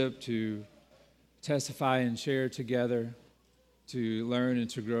to testify and share together, to learn and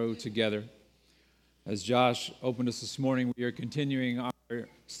to grow together. As Josh opened us this morning, we are continuing our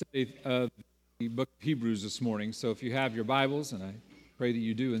study of the book of Hebrews this morning. So if you have your Bibles, and I pray that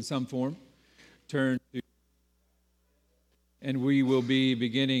you do in some form, turn to, and we will be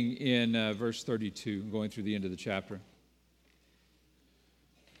beginning in verse 32, going through the end of the chapter.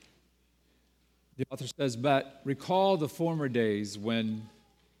 The author says, "But recall the former days when,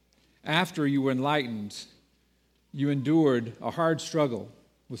 after you were enlightened, you endured a hard struggle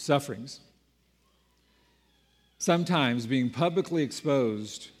with sufferings, sometimes being publicly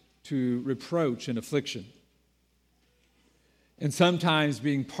exposed to reproach and affliction, and sometimes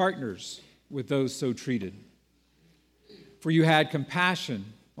being partners with those so treated. For you had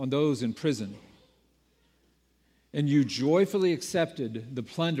compassion on those in prison, and you joyfully accepted the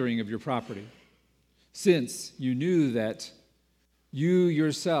plundering of your property, since you knew that you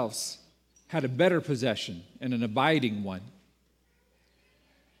yourselves had a better possession and an abiding one.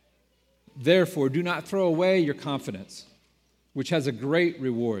 Therefore, do not throw away your confidence, which has a great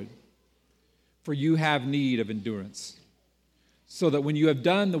reward, for you have need of endurance, so that when you have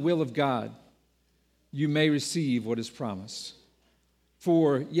done the will of God, you may receive what is promised.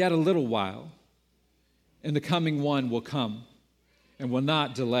 For yet a little while, and the coming one will come and will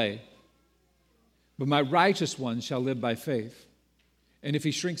not delay. But my righteous one shall live by faith, and if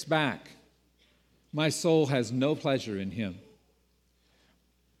he shrinks back, my soul has no pleasure in him.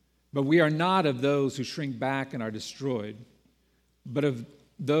 But we are not of those who shrink back and are destroyed, but of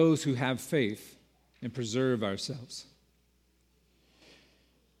those who have faith and preserve ourselves."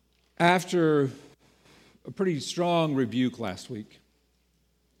 After a pretty strong rebuke last week,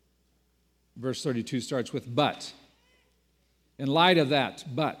 verse 32 starts with "but." In light of that,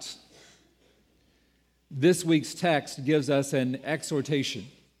 but, this week's text gives us an exhortation,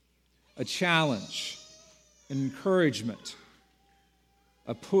 a challenge, an encouragement,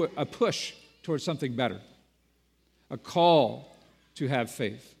 a push towards something better, a call to have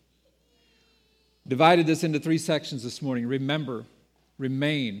faith. Divided this into three sections this morning: remember,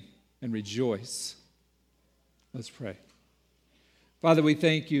 remain, and rejoice. Let's pray. Father, we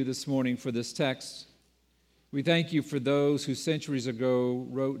thank you this morning for this text. We thank you for those who centuries ago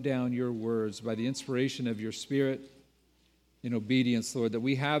wrote down your words by the inspiration of your Spirit in obedience, Lord, that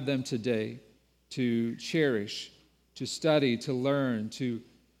we have them today to cherish, to study, to learn, to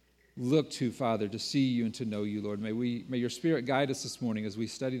look to, Father, to see you and to know you, Lord. May your Spirit guide us this morning as we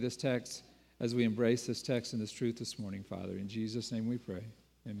study this text, as we embrace this text and this truth this morning, Father. In Jesus' name we pray.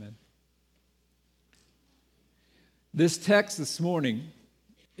 Amen. This text this morning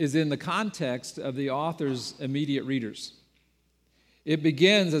is in the context of the author's immediate readers. It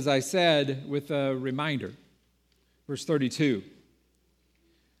begins, as I said, with a reminder. Verse 32.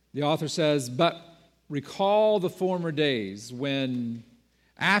 The author says, "But recall the former days when,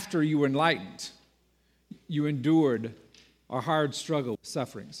 after you were enlightened, you endured a hard struggle with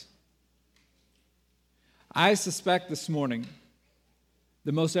sufferings." I suspect this morning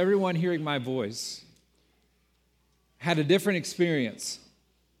that most everyone hearing my voice had a different experience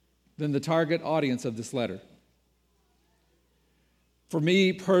than the target audience of this letter. For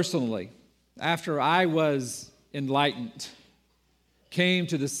me personally, after I was enlightened, came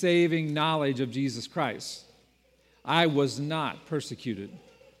to the saving knowledge of Jesus Christ, I was not persecuted.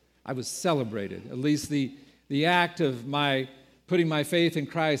 I was celebrated. At least the act of my putting my faith in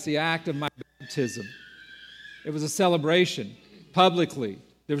Christ, the act of my baptism, it was a celebration publicly.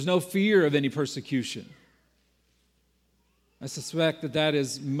 There was no fear of any persecution. I suspect that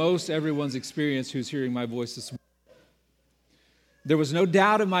is most everyone's experience who's hearing my voice this morning. There was no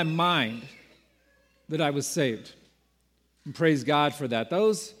doubt in my mind that I was saved. And praise God for that.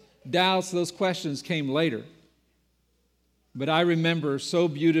 Those doubts, those questions came later. But I remember so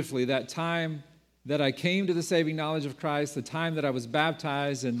beautifully that time that I came to the saving knowledge of Christ, the time that I was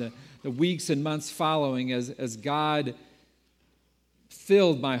baptized, and the weeks and months following as God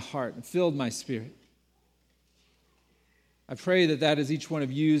filled my heart and filled my spirit. I pray that is each one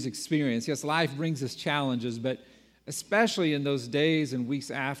of you's experience. Yes, life brings us challenges, but especially in those days and weeks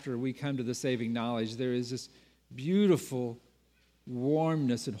after we come to the saving knowledge, there is this beautiful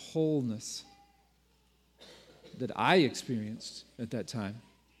warmness and wholeness that I experienced at that time.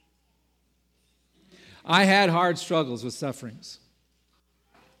 I had hard struggles with sufferings.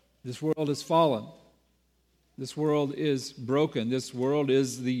 This world is fallen. This world is broken. This world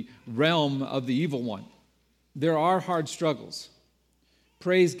is the realm of the evil one. There are hard struggles.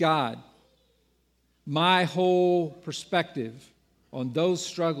 Praise God. My whole perspective on those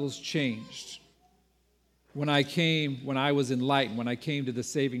struggles changed when I was enlightened, when I came to the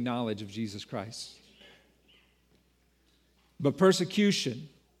saving knowledge of Jesus Christ. But persecution,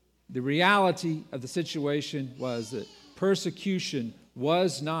 the reality of the situation was that persecution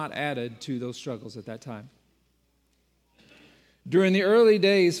was not added to those struggles at that time. During the early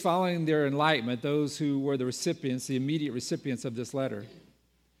days following their enlightenment, those who were the recipients, the immediate recipients of this letter,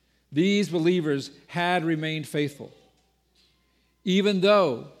 these believers had remained faithful, even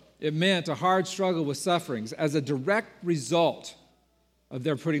though it meant a hard struggle with sufferings as a direct result of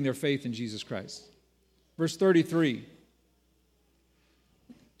their putting their faith in Jesus Christ. Verse 33,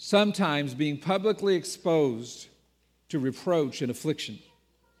 sometimes being publicly exposed to reproach and affliction,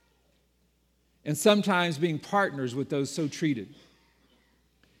 and sometimes being partners with those so treated.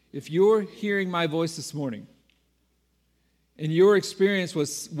 If you're hearing my voice this morning, and your experience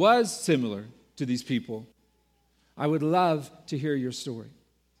was similar to these people, I would love to hear your story.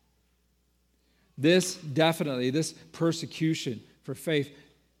 This persecution for faith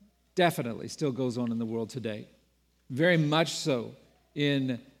definitely still goes on in the world today. Very much so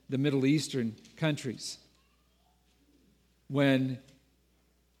in the Middle Eastern countries when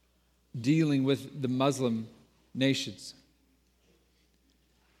dealing with the Muslim nations.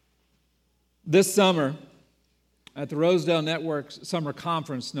 This summer, at the Rosedale Network summer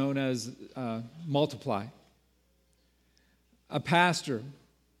conference known as Multiply, a pastor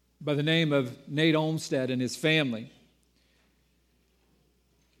by the name of Nate Olmstead and his family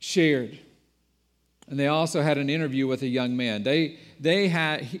shared. And they also had an interview with a young man.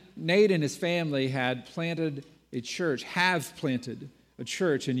 Nate and his family have planted a church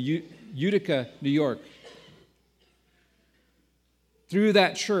in Utica, New York. Through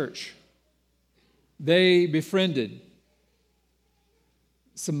that church, they befriended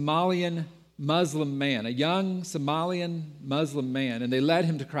Somalian Muslim man, a young Somalian Muslim man, and they led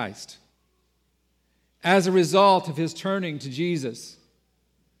him to Christ. As a result of his turning to Jesus,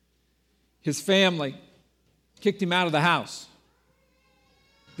 his family kicked him out of the house.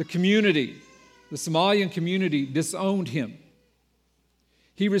 The Somalian community disowned him.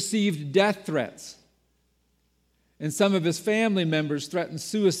 He received death threats, and some of his family members threatened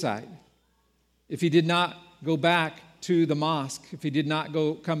suicide if he did not go back to the mosque, if he did not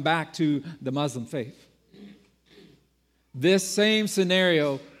come back to the Muslim faith. This same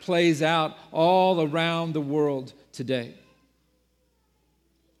scenario plays out all around the world today.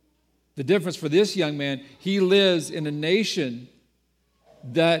 The difference for this young man, he lives in a nation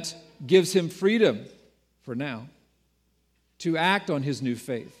that gives him freedom for now to act on his new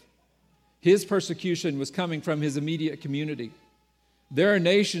faith. His persecution was coming from his immediate community. There are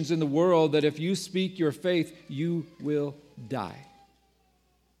nations in the world that if you speak your faith, you will die.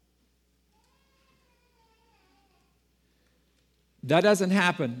 That doesn't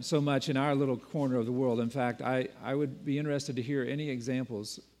happen so much in our little corner of the world. In fact, I would be interested to hear any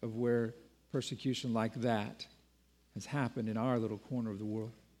examples of where persecution like that has happened in our little corner of the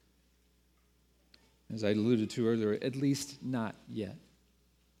world. As I alluded to earlier, at least not yet.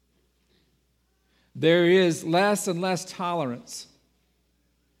 There is less and less tolerance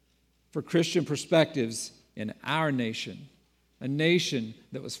for Christian perspectives in our nation, a nation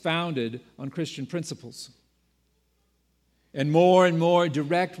that was founded on Christian principles, and more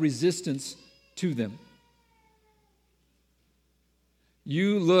direct resistance to them.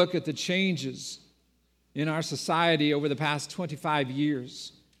 You look at the changes in our society over the past 25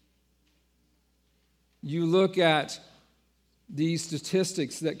 years. You look at these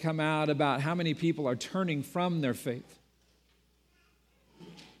statistics that come out about how many people are turning from their faith,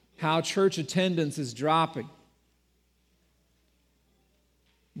 how church attendance is dropping.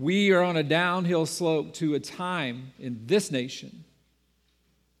 We are on a downhill slope to a time in this nation,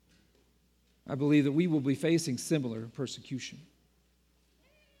 I believe, that we will be facing similar persecution.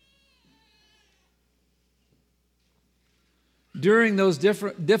 During those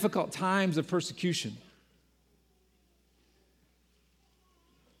difficult times of persecution,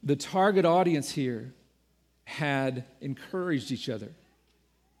 the target audience here had encouraged each other,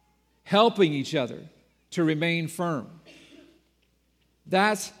 helping each other to remain firm.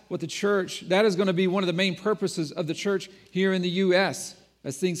 That's what that is going to be one of the main purposes of the church here in the U.S.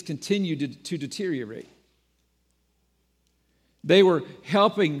 as things continue to deteriorate. They were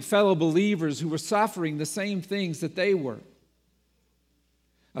helping fellow believers who were suffering the same things that they were.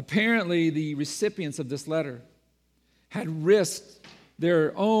 Apparently, the recipients of this letter had risked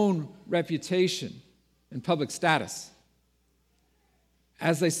their own reputation and public status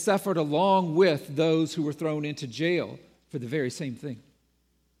as they suffered along with those who were thrown into jail for the very same thing.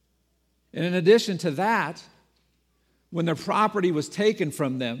 And in addition to that, when their property was taken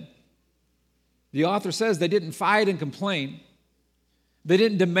from them, The author says they didn't fight and complain. They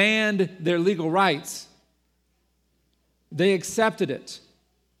didn't demand their legal rights. They accepted it.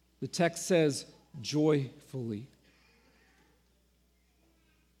 The text says, joyfully.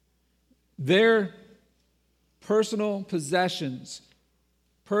 Their personal possessions,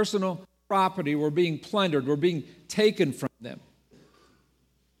 personal property were being plundered, were being taken from them,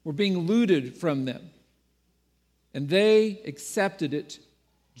 were being looted from them. And they accepted it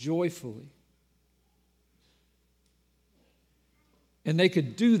joyfully. And they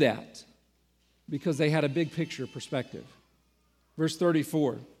could do that because they had a big picture perspective. Verse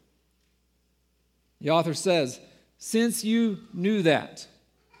 34, the author says, since you knew that,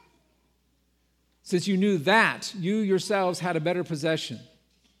 you yourselves had a better possession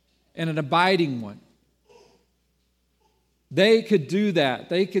and an abiding one. They could do that.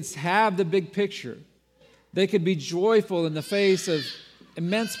 They could have the big picture. They could be joyful in the face of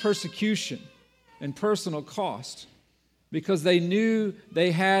immense persecution and personal cost because they knew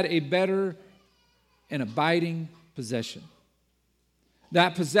they had a better and abiding possession.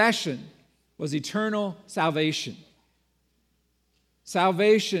 That possession was eternal salvation.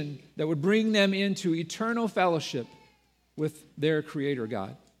 Salvation that would bring them into eternal fellowship with their Creator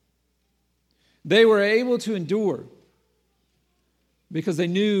God. They were able to endure because they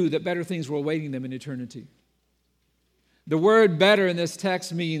knew that better things were awaiting them in eternity. The word better in this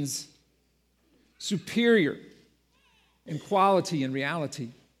text means superior in quality and reality.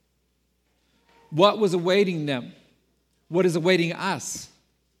 What was awaiting them, what is awaiting us,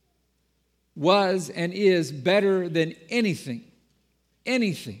 was and is better than anything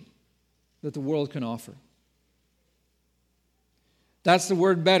that the world can offer. That's the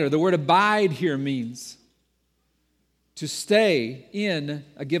word better. The word abide here means to stay in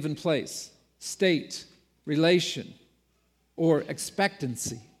a given place, state, relation, or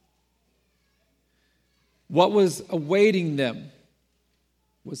expectancy. What was awaiting them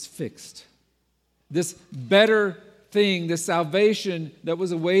was fixed. This better thing, this salvation that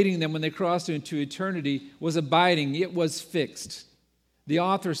was awaiting them when they crossed into eternity was abiding. It was fixed. The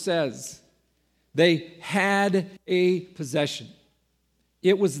author says they had a possession.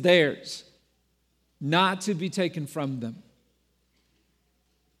 It was theirs, not to be taken from them.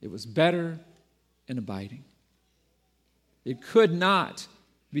 It was better and abiding. It could not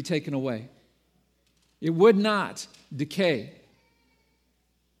be taken away. It would not decay.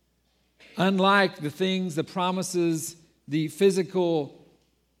 Unlike the things, the promises, the physical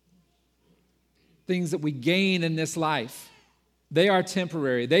things that we gain in this life, they are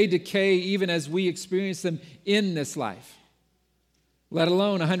temporary. They decay even as we experience them in this life. Let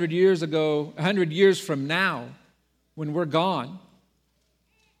alone 100 years ago, 100 years from now, when we're gone.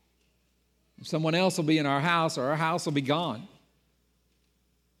 Someone else will be in our house, or our house will be gone.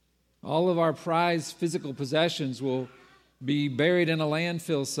 All of our prized physical possessions will be buried in a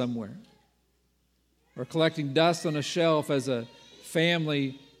landfill somewhere, or collecting dust on a shelf as a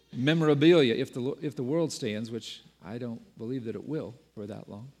family memorabilia if the world stands, which I don't believe that it will for that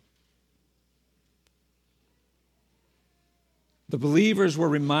long. The believers were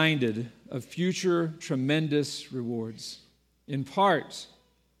reminded of future tremendous rewards, in part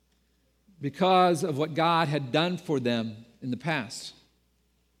because of what God had done for them in the past.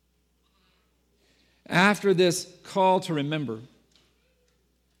 After this call to remember,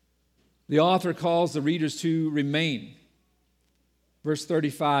 the author calls the readers to remain. Verse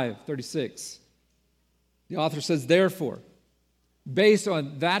 35, 36. The author says, therefore, based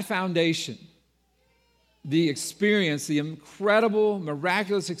on that foundation, the experience, the incredible,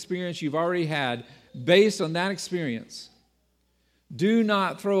 miraculous experience you've already had, based on that experience, do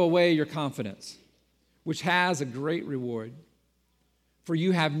not throw away your confidence, which has a great reward. For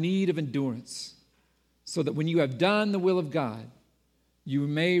you have need of endurance, so that when you have done the will of God, you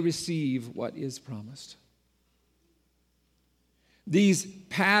may receive what is promised. These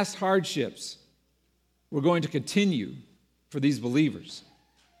past hardships were going to continue for these believers,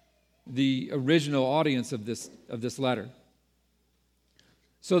 the original audience of this letter.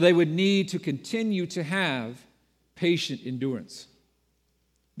 So they would need to continue to have patient endurance.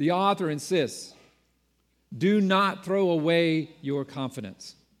 The author insists, do not throw away your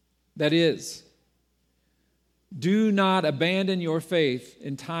confidence. That is, do not abandon your faith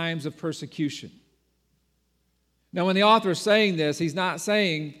in times of persecution. Now, when the author is saying this, he's not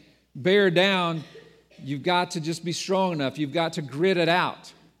saying, bear down, you've got to just be strong enough, you've got to grit it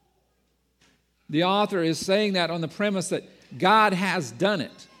out. The author is saying that on the premise that God has done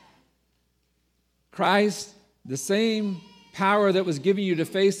it. Christ, the same power that was given you to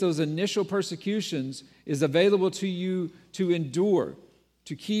face those initial persecutions, is available to you to endure,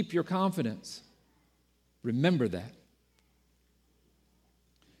 to keep your confidence. Remember that.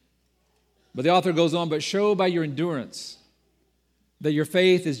 But the author goes on, but show by your endurance that your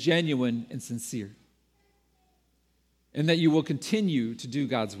faith is genuine and sincere, and that you will continue to do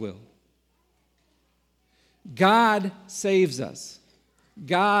God's will. God saves us.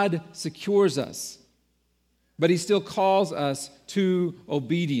 God secures us. But he still calls us to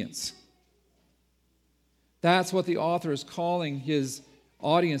obedience. That's what the author is calling his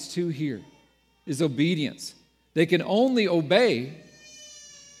audience to here, is obedience. They can only obey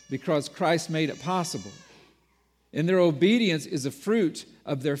because Christ made it possible. And their obedience is a fruit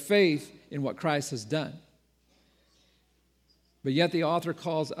of their faith in what Christ has done. But yet the author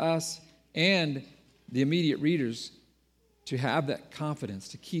calls us and the immediate readers to have that confidence,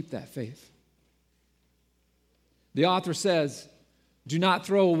 to keep that faith. The author says, do not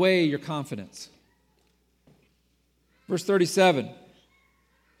throw away your confidence. Verse 37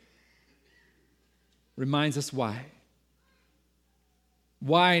 reminds us why.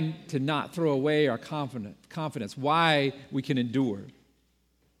 Why to not throw away our confidence. Why we can endure.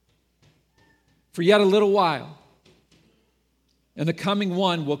 For yet a little while, and the coming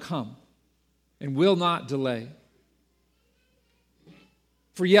one will come and will not delay.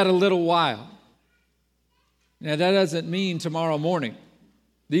 For yet a little while. Now, that doesn't mean tomorrow morning.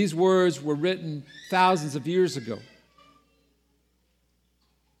 These words were written thousands of years ago.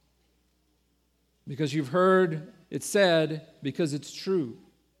 Because you've heard it said, because it's true.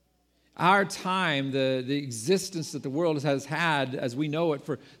 Our time, the existence that the world has had as we know it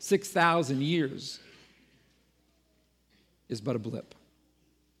for 6,000 years, is but a blip.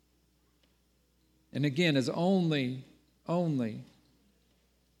 And again, is only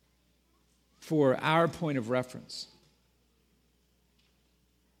for our point of reference.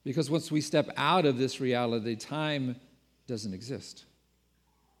 Because once we step out of this reality, time doesn't exist.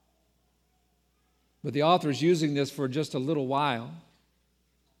 But the author is using this for just a little while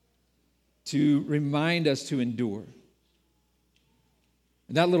to remind us to endure.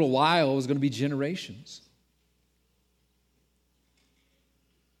 And that little while is going to be generations.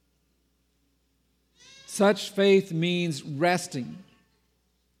 Such faith means resting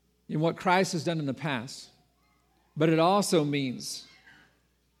in what Christ has done in the past, but it also means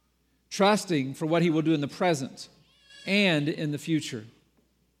trusting for what he will do in the present and in the future.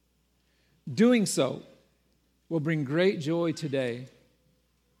 Doing so will bring great joy today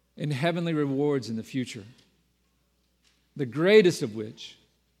and heavenly rewards in the future, the greatest of which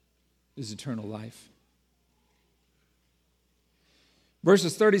is eternal life.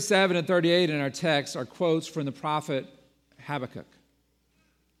 Verses 37 and 38 in our text are quotes from the prophet Habakkuk.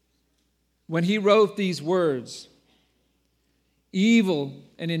 When he wrote these words, evil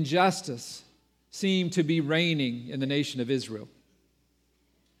and injustice seemed to be reigning in the nation of Israel.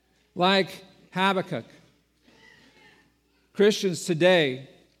 Like Habakkuk, Christians today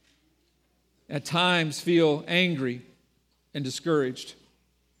at times feel angry and discouraged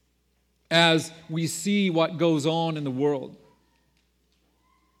as we see what goes on in the world,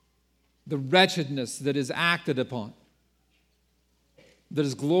 the wretchedness that is acted upon, that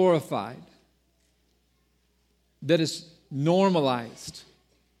is glorified, that is normalized.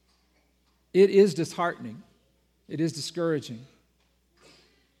 It is disheartening. It is discouraging.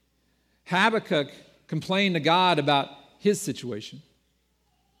 Habakkuk complained to God about his situation.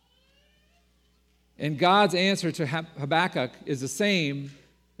 And God's answer to Habakkuk is the same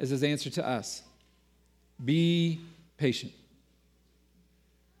as his answer to us. Be patient.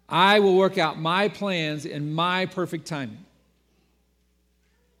 I will work out my plans in my perfect timing.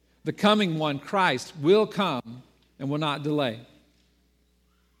 The coming one, Christ, will come and will not delay.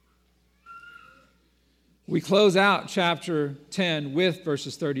 We close out chapter 10 with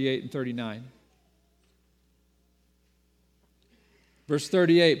verses 38 and 39. Verse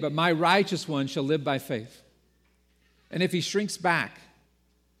 38, but my righteous one shall live by faith. And if he shrinks back,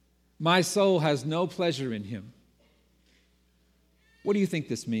 my soul has no pleasure in him. What do you think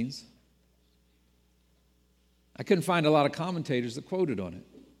this means? I couldn't find a lot of commentators that quoted on it.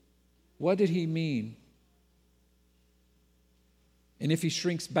 What did he mean? And if he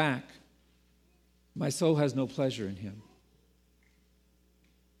shrinks back, my soul has no pleasure in him.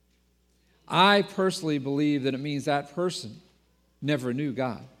 I personally believe that it means that person never knew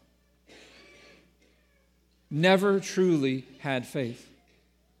God, never truly had faith.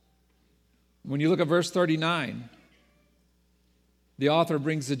 When you look at verse 39, the author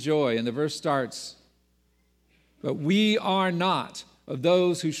brings the joy, and the verse starts, but we are not of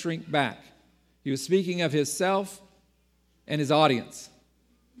those who shrink back. He was speaking of himself and his audience.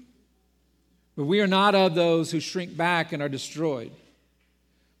 But we are not of those who shrink back and are destroyed,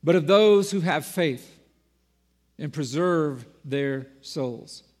 but of those who have faith and preserve their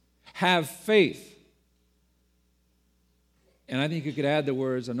souls. Have faith. And I think you could add the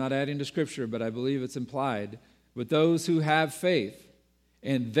words, I'm not adding to Scripture, but I believe it's implied, with those who have faith,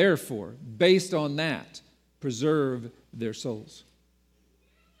 and therefore, based on that, preserve their souls.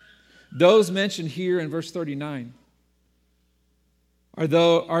 Those mentioned here in verse 39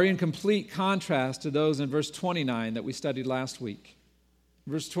 are in complete contrast to those in verse 29 that we studied last week.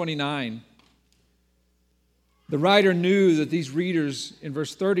 Verse 29, the writer knew that these readers in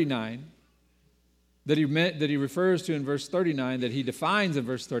verse 39, that he refers to in verse 39, that he defines in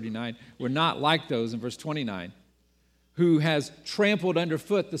verse 39, were not like those in verse 29, who has trampled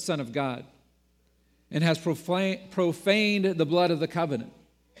underfoot the Son of God and has profaned the blood of the covenant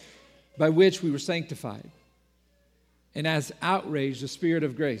by which we were sanctified, and has outraged the Spirit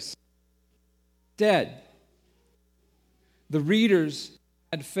of grace. Instead, the readers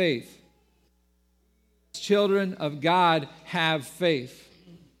had faith. Children of God have faith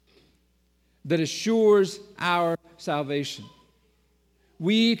that assures our salvation.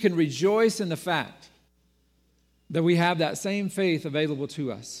 We can rejoice in the fact that we have that same faith available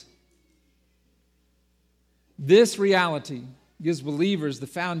to us. This reality gives believers the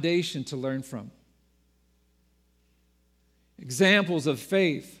foundation to learn from. Examples of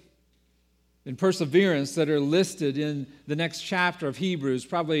faith and perseverance that are listed in the next chapter of Hebrews,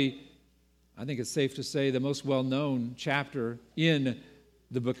 probably, I think it's safe to say, the most well-known chapter in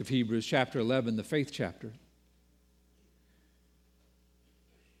the book of Hebrews, chapter 11, the faith chapter.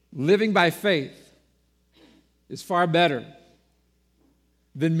 Living by faith is far better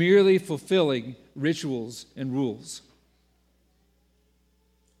than merely fulfilling rituals and rules.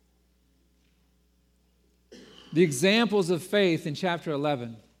 The examples of faith in chapter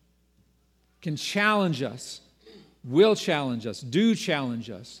 11 can challenge us, will challenge us, do challenge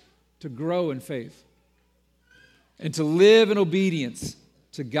us to grow in faith and to live in obedience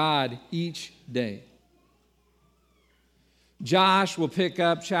to God each day. Josh will pick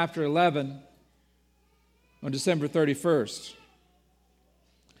up chapter 11 on December 31st.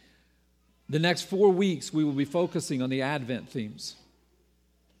 The next 4 weeks, we will be focusing on the Advent themes.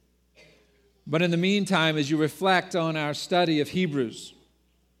 But in the meantime, as you reflect on our study of Hebrews,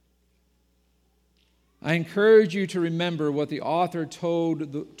 I encourage you to remember what the author told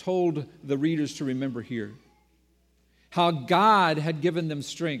the readers to remember here. How God had given them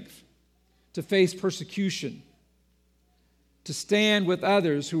strength to face persecution, to stand with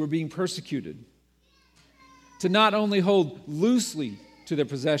others who were being persecuted, to not only hold loosely to their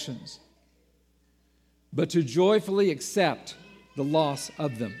possessions, but to joyfully accept the loss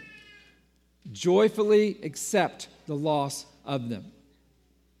of them. Joyfully accept the loss of them.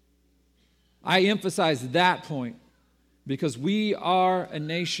 I emphasize that point because we are a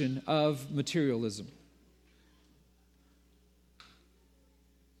nation of materialism.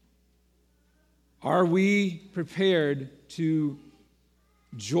 Are we prepared to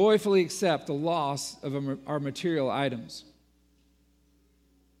joyfully accept the loss of our material items?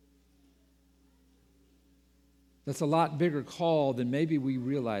 That's a lot bigger call than maybe we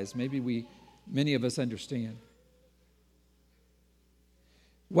realize, many of us understand.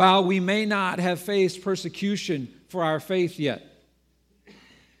 While we may not have faced persecution for our faith yet,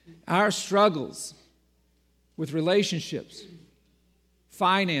 our struggles with relationships,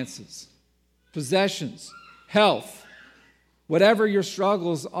 finances, possessions, health, whatever your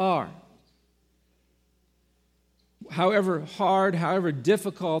struggles are, however hard, however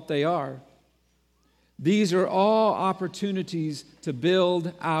difficult they are, these are all opportunities to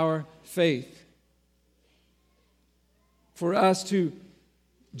build our faith. For us to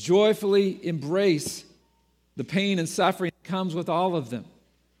joyfully embrace the pain and suffering that comes with all of them.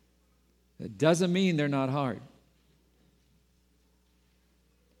 That doesn't mean they're not hard.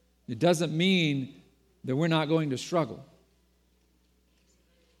 It doesn't mean that we're not going to struggle.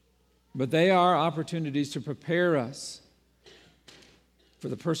 But they are opportunities to prepare us for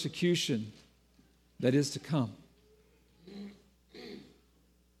the persecution that is to come.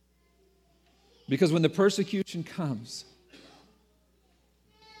 Because when the persecution comes,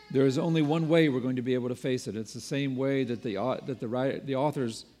 there is only one way we're going to be able to face it. It's the same way that the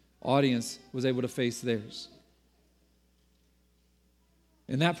author's audience was able to face theirs.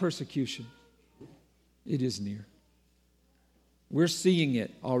 And that persecution, it is near. We're seeing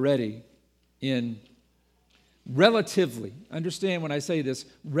it already in relatively, understand when I say this,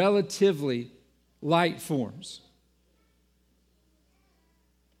 relatively light forms.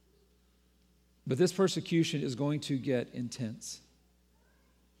 But this persecution is going to get intense.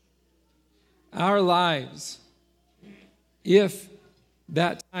 Our lives, if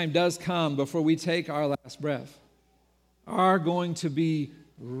that time does come before we take our last breath, are going to be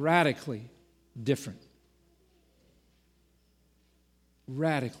radically different.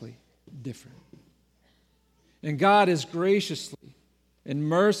 Radically different. And God is graciously and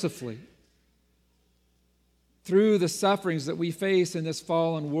mercifully, through the sufferings that we face in this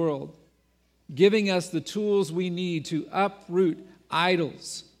fallen world, giving us the tools we need to uproot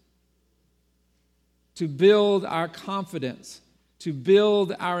idols, to build our confidence, to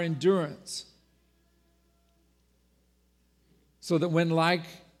build our endurance, so that when, like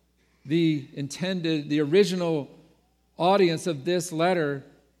the original audience of this letter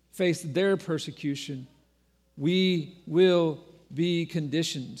faced their persecution, we will be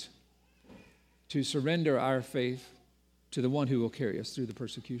conditioned to surrender our faith to the one who will carry us through the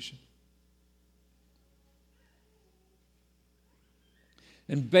persecution.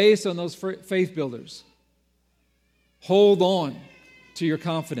 And based on those faith builders, hold on to your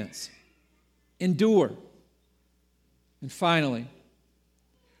confidence. Endure. And finally,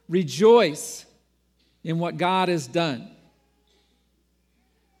 rejoice in what God has done.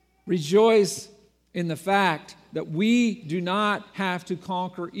 Rejoice in the fact that we do not have to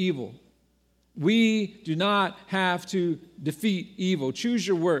conquer evil. We do not have to defeat evil. Choose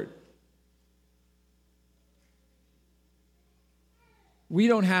your word. We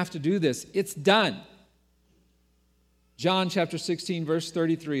don't have to do this. It's done. John chapter 16, verse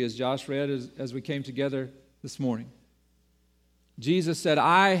 33, as Josh read as we came together this morning. Jesus said,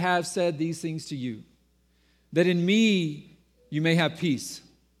 I have said these things to you, that in me you may have peace.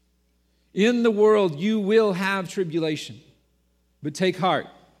 In the world you will have tribulation, but take heart.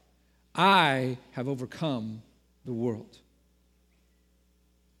 I have overcome the world.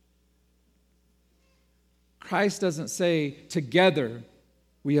 Christ doesn't say, together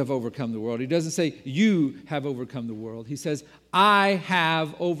we have overcome the world. He doesn't say, you have overcome the world. He says, I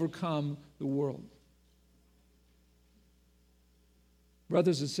have overcome the world.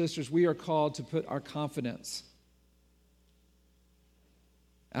 Brothers and sisters, we are called to put our confidence,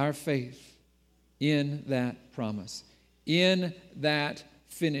 our faith in that promise, in that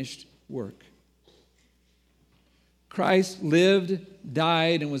finished work. Christ lived,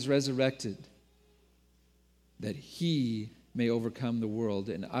 died, and was resurrected that he may overcome the world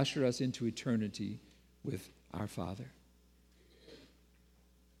and usher us into eternity with our Father.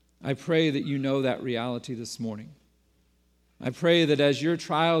 I pray that you know that reality this morning. I pray that as your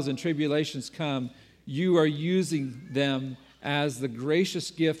trials and tribulations come, you are using them as the gracious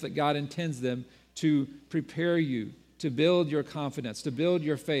gift that God intends them to prepare you, to build your confidence, to build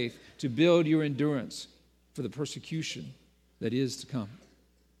your faith, to build your endurance for the persecution that is to come.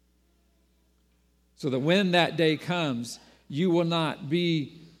 So that when that day comes, you will not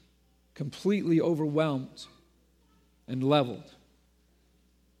be completely overwhelmed and leveled,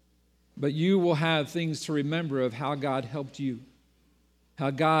 but you will have things to remember of how God helped you, how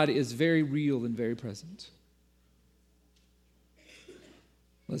God is very real and very present.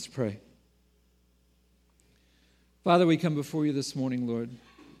 Let's pray. Father, we come before you this morning, Lord.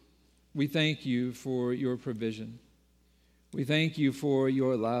 We thank you for your provision. We thank you for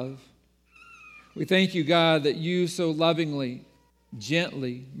your love. We thank you, God, that you so lovingly,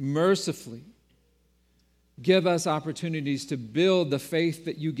 gently, mercifully give us opportunities to build the faith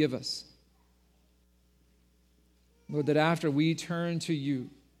that you give us. Lord, that after we turn to you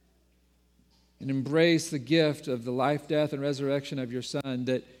and embrace the gift of the life, death, and resurrection of your Son,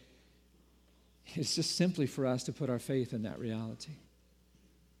 that it's just simply for us to put our faith in that reality.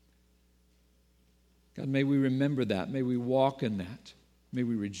 God, may we remember that. May we walk in that. May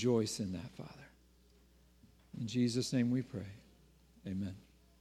we rejoice in that, Father. In Jesus' name we pray. Amen.